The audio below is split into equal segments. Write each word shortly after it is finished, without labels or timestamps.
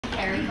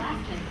Carrie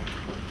Glassman.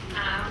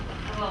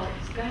 Well,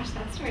 gosh,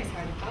 that story's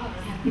hard to follow. I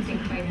don't have anything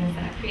quite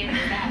as creative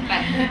as that.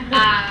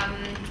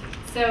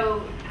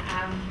 But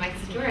my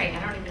story,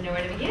 I don't even know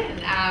where to begin.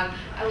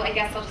 I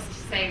guess I'll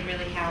just say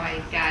really how I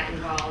got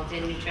involved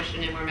in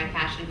nutrition and where my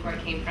passion for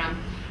it came from.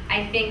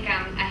 I think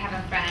I have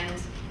a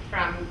friend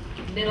from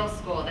middle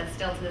school that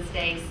still to this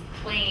day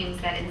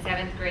claims that in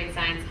 7th grade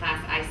science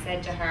class I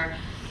said to her,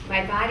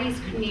 "My body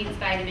needs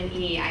vitamin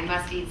E, I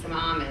must eat some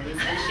almonds."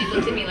 And she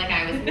looked at me like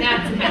I was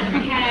nuts and had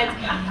 3 heads.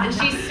 And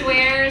she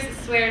swears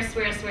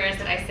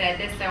that I said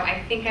this, so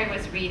I think I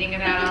was reading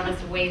about all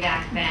this way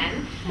back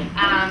then.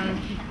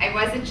 I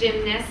was a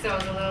gymnast, so I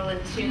was a little in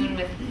tune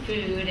with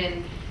food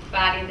and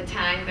body at the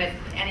time, but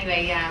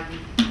anyway,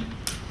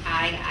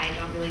 I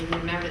don't really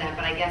remember that,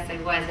 but I guess I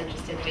was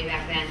interested way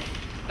back then.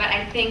 But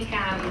I think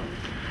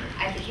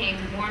I became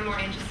more and more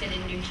interested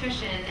in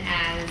nutrition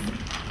as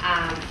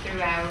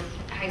throughout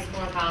high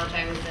school and college.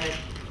 I was an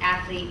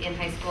athlete in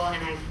high school,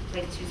 and I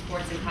played 2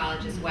 sports in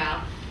college as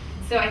well.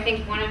 So I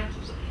think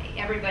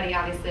everybody,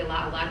 obviously a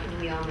lot of people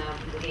we all know,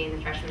 people gain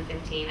the freshman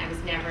 15. I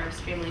was never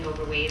extremely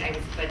overweight.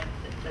 But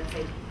let's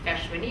say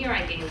freshman year,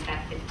 I gained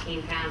about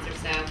 15 pounds or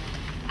so.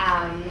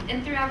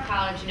 And throughout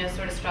college,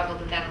 sort of struggled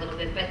with that a little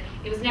bit, but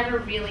it was never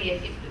really,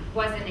 it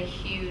wasn't a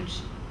huge,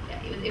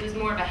 it was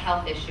more of a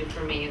health issue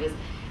for me.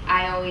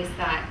 I always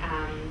thought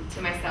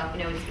to myself,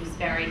 it was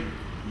very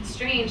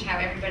strange how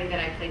everybody that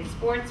I played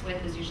sports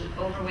with was usually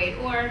overweight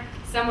or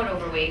somewhat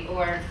overweight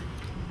or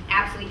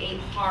absolutely ate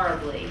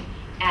horribly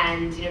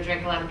and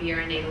drank a lot of beer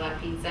and ate a lot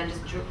of pizza and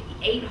just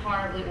ate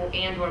horribly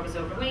or was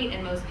overweight.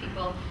 And most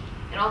people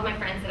and all of my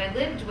friends that I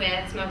lived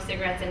with smoked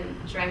cigarettes and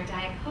drank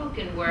Diet Coke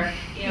and were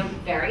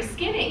very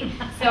skinny.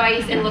 So I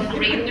used to look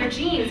great in their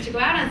jeans to go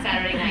out on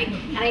Saturday night.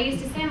 And I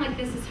used to say, I'm like,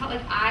 this is how,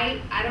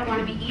 I don't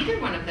want to be either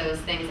one of those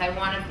things. I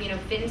want to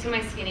fit into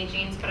my skinny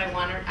jeans, but I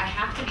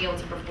have to be able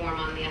to perform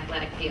on the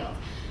athletic field.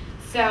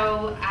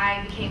 So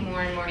I became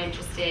more and more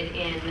interested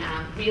in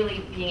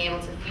really being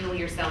able to fuel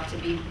yourself to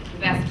be the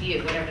best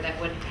you,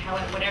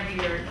 whatever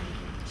your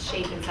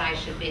shape and size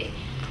should be,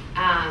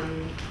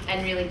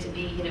 and really to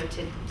be,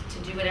 to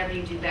do whatever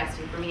you do best.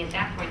 And for me at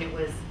that point it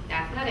was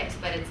athletics,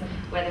 but it's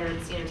whether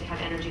it's to have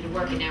energy to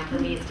work, and now for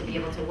me it's to be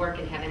able to work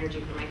and have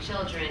energy for my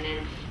children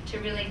and to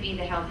really be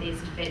the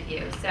healthiest fit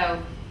you.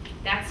 So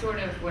that's sort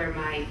of where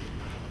my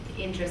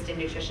interest in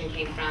nutrition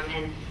came from.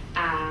 And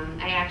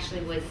I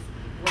actually was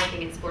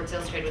working at Sports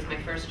Illustrated. Was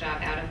my first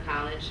job out of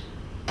college.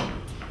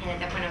 And at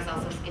that point I was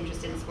also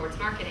interested in sports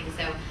marketing.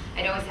 So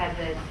I'd always had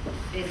the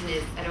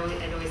business, I'd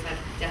always had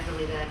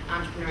definitely the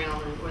entrepreneurial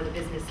or the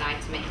business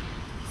side to me.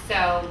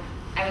 So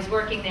I was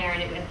working there,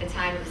 and at the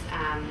time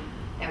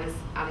it was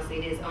obviously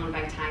it is owned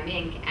by Time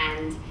Inc.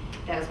 and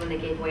that was when they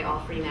gave away all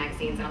free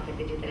magazines. I don't think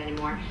they do that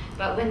anymore.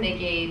 But when they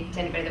gave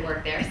to anybody that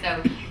worked there.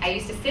 So I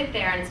used to sit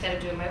there, and instead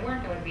of doing my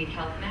work, I would read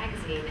Health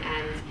magazine.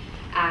 And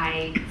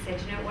I said,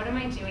 what am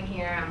I doing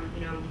here?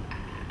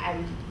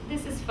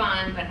 This is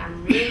fun, but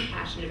I'm really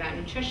passionate about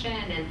nutrition,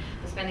 and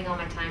I'm spending all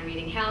my time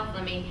reading Health.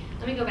 Let me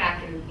go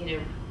back and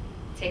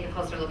take a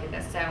closer look at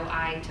this. So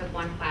I took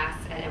one class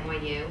at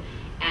NYU,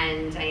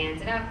 and I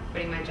ended up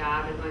quitting my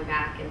job and going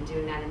back and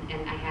doing that.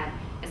 And I had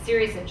a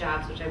series of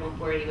jobs, which I won't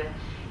bore you with,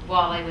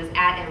 while I was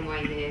at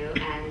NYU.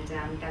 And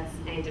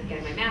I ended up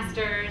getting my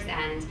master's.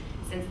 And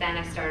since then,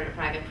 I started a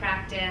private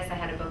practice. I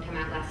had a book come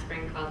out last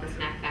spring called The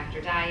Snack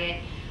Factor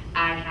Diet.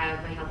 I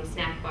have my healthy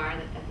snack bar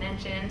that I've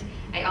mentioned.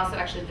 I also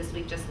actually this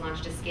week just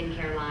launched a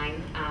skincare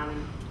line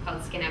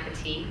called Skin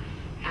Appetit,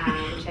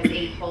 which has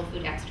 8 whole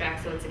food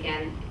extracts. So it's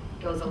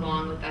goes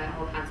along with the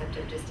whole concept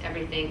of just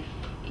everything.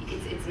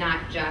 It's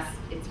not just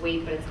its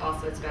weight, but it's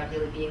about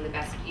really being the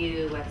best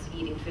you. Whether it's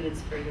eating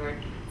foods for your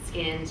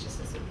skin, it's just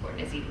as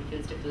important as eating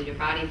foods to fuel your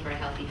body for a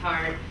healthy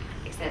heart,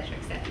 etc.,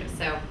 etc.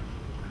 So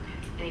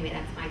anyway,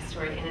 that's my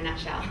story in a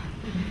nutshell.